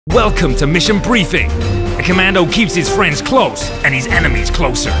Welcome to Mission Briefing. A commando keeps his friends close and his enemies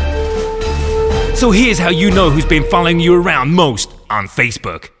closer. So here's how you know who's been following you around most on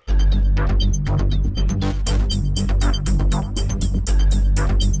Facebook.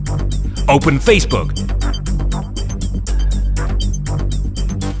 Open Facebook.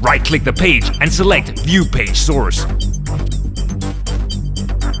 Right-click the page and select View Page Source.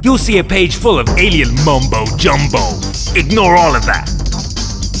 You'll see a page full of alien mumbo-jumbo. Ignore all of that.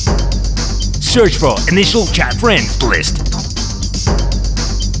 Search for Initial Chat Friends list.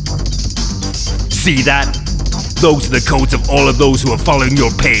 See that? Those are the codes of all of those who are following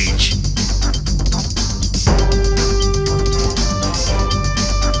your page.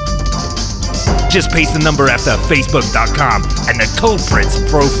 Just paste the number after facebook.com and the culprit's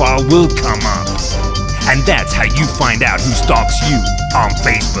profile will come up. And that's how you find out who stalks you on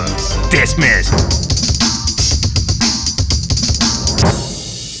Facebook. Dismissed.